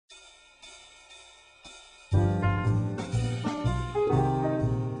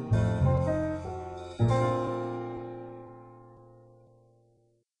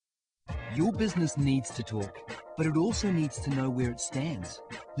business needs to talk, but it also needs to know where it stands.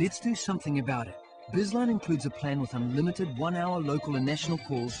 Let's do something about it. Bizline includes a plan with unlimited 1-hour local and national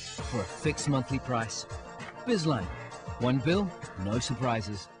calls for a fixed monthly price. Bizline. One bill, no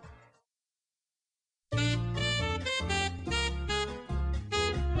surprises.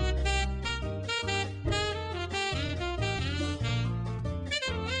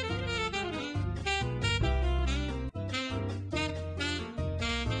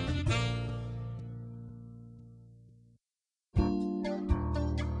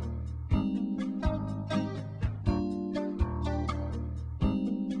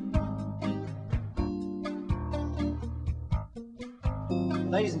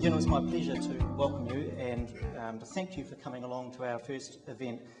 Ladies and gentlemen, it's my pleasure to welcome you and to thank you for coming along to our first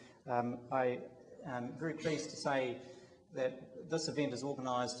event. I am very pleased to say that this event is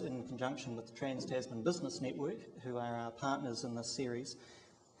organised in conjunction with the Trans-Tasman Business Network, who are our partners in this series.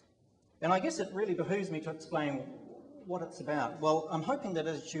 And I guess it really behooves me to explain what it's about. Well, I'm hoping that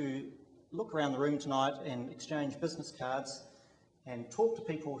as you look around the room tonight and exchange business cards and talk to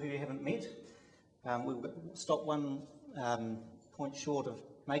people who you haven't met, we'll stop one point short of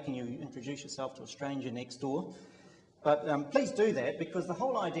making you introduce yourself to a stranger next door. But please do that, because the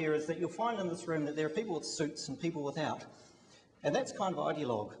whole idea is that you'll find in this room that there are people with suits and people without. And that's kind of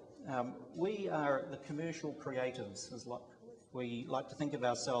Idealog. We are the commercial creatives, is like we like to think of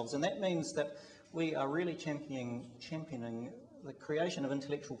ourselves, and that means that we are really championing the creation of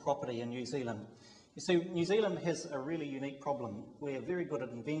intellectual property in New Zealand. You see, New Zealand has a really unique problem. We're very good at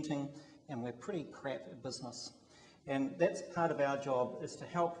inventing, and we're pretty crap at business. And that's part of our job, is to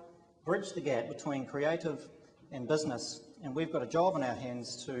help bridge the gap between creative and business. And we've got a job in our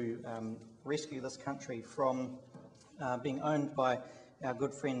hands to rescue this country from being owned by our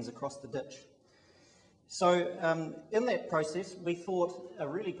good friends across the ditch. So in that process, we thought a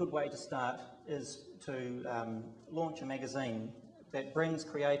really good way to start is to launch a magazine that brings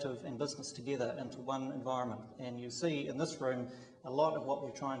creative and business together into one environment. And you see in this room a lot of what we're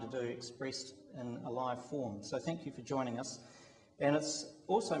trying to do expressed in a live form. So thank you for joining us. And it's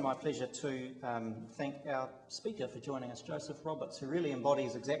also my pleasure to thank our speaker for joining us, Josef Roberts, who really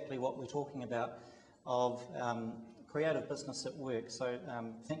embodies exactly what we're talking about of creative business at work. So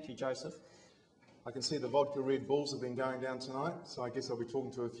thank you, Josef. I can see the vodka Red Bulls have been going down tonight, so I guess I'll be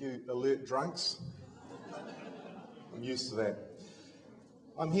talking to a few alert drunks. I'm used to that.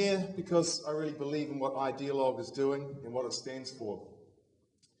 I'm here because I really believe in what Idealog is doing and what it stands for.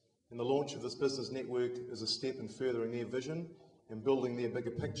 And the launch of this business network is a step in furthering their vision and building their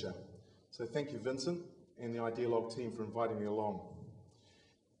bigger picture. So thank you, Vincent, and the Idealog team for inviting me along.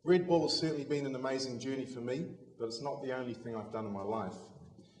 Red Bull has certainly been an amazing journey for me, but it's not the only thing I've done in my life.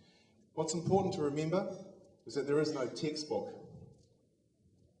 What's important to remember is that there is no textbook.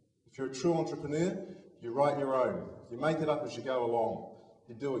 If you're a true entrepreneur, you write your own. You make it up as you go along.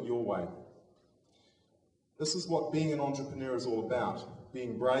 You do it your way. This is what being an entrepreneur is all about.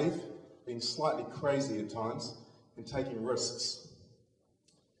 Being brave, being slightly crazy at times, and taking risks.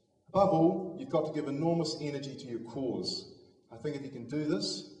 Above all, you've got to give enormous energy to your cause. I think if you can do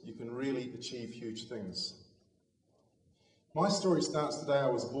this, you can really achieve huge things. My story starts the day I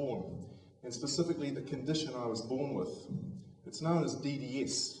was born, and specifically the condition I was born with. It's known as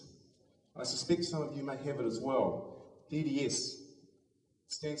DDS. I suspect some of you may have it as well. DDS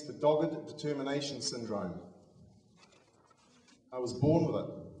stands for Dogged Determination Syndrome. I was born with it.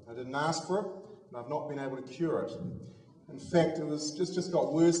 I didn't ask for it, and I've not been able to cure it. In fact, it was just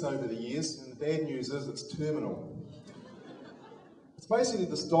got worse over the years, and the bad news is it's terminal. It's basically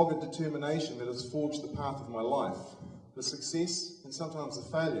this dogged determination that has forged the path of my life. The success and sometimes the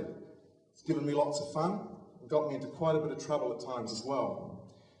failure. It's given me lots of fun and got me into quite a bit of trouble at times as well.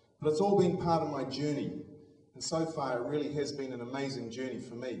 But it's all been part of my journey, and so far it really has been an amazing journey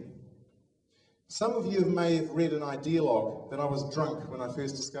for me. Some of you may have read in Idealog that I was drunk when I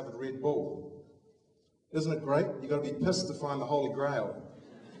first discovered Red Bull. Isn't it great? You've got to be pissed to find the Holy Grail.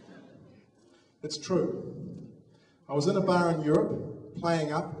 It's true. I was in a bar in Europe,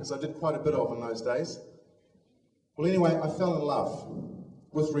 playing up, as I did quite a bit of in those days. Well, anyway, I fell in love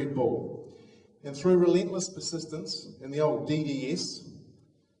with Red Bull. And through relentless persistence in the old DDS,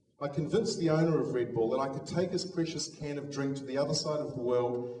 I convinced the owner of Red Bull that I could take his precious can of drink to the other side of the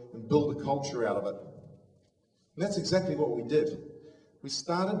world and build a culture out of it. And that's exactly what we did. We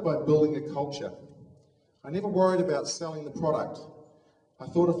started by building a culture. I never worried about selling the product. I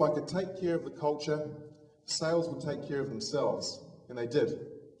thought if I could take care of the culture, sales would take care of themselves, and they did.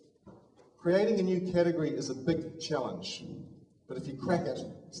 Creating a new category is a big challenge, but if you crack it,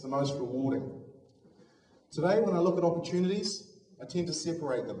 it's the most rewarding. Today, when I look at opportunities, I tend to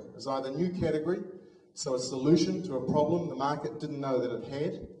separate them as either new category, so a solution to a problem the market didn't know that it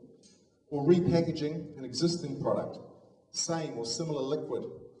had, or repackaging an existing product, same or similar liquid,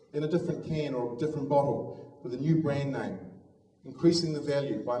 in a different can or a different bottle with a new brand name, increasing the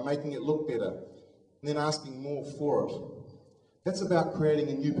value by making it look better, and then asking more for it. That's about creating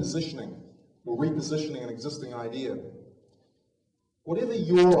a new positioning or repositioning an existing idea. Whatever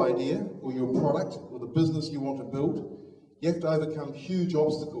your idea or your product or the business you want to build, you have to overcome huge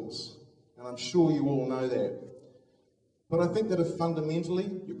obstacles, and I'm sure you all know that. But I think that if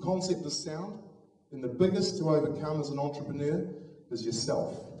fundamentally your concept is sound, then the biggest to overcome as an entrepreneur is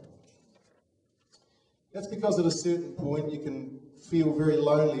yourself. That's because at a certain point you can feel very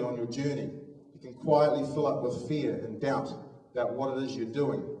lonely on your journey. You can quietly fill up with fear and doubt about what it is you're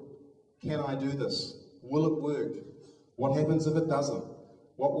doing. Can I do this? Will it work? What happens if it doesn't?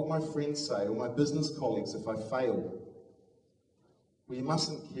 What will my friends say or my business colleagues if I fail? Well, you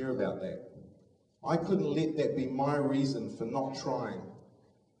mustn't care about that. I couldn't let that be my reason for not trying.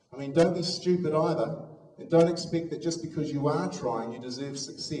 I mean, don't be stupid either, and don't expect that just because you are trying, you deserve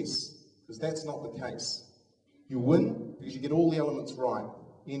success, because that's not the case. You win because you get all the elements right.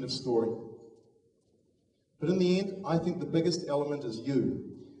 End of story. But in the end, I think the biggest element is you,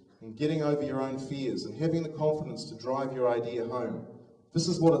 and getting over your own fears and having the confidence to drive your idea home. This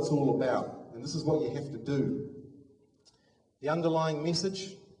is what it's all about, and this is what you have to do. The underlying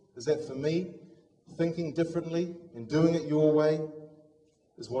message is that for me, thinking differently and doing it your way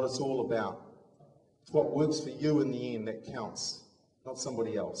is what it's all about. It's what works for you in the end that counts, not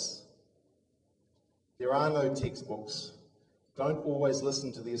somebody else. There are no textbooks. Don't always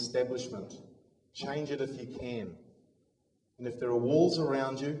listen to the establishment. Change it if you can. And if there are walls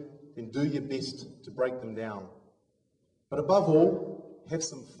around you, then do your best to break them down. But above all, have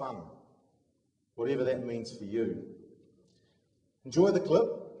some fun, whatever that means for you. Enjoy the clip.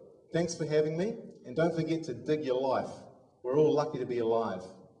 Thanks for having me. And don't forget to dig your life. We're all lucky to be alive.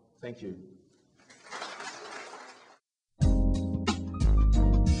 Thank you.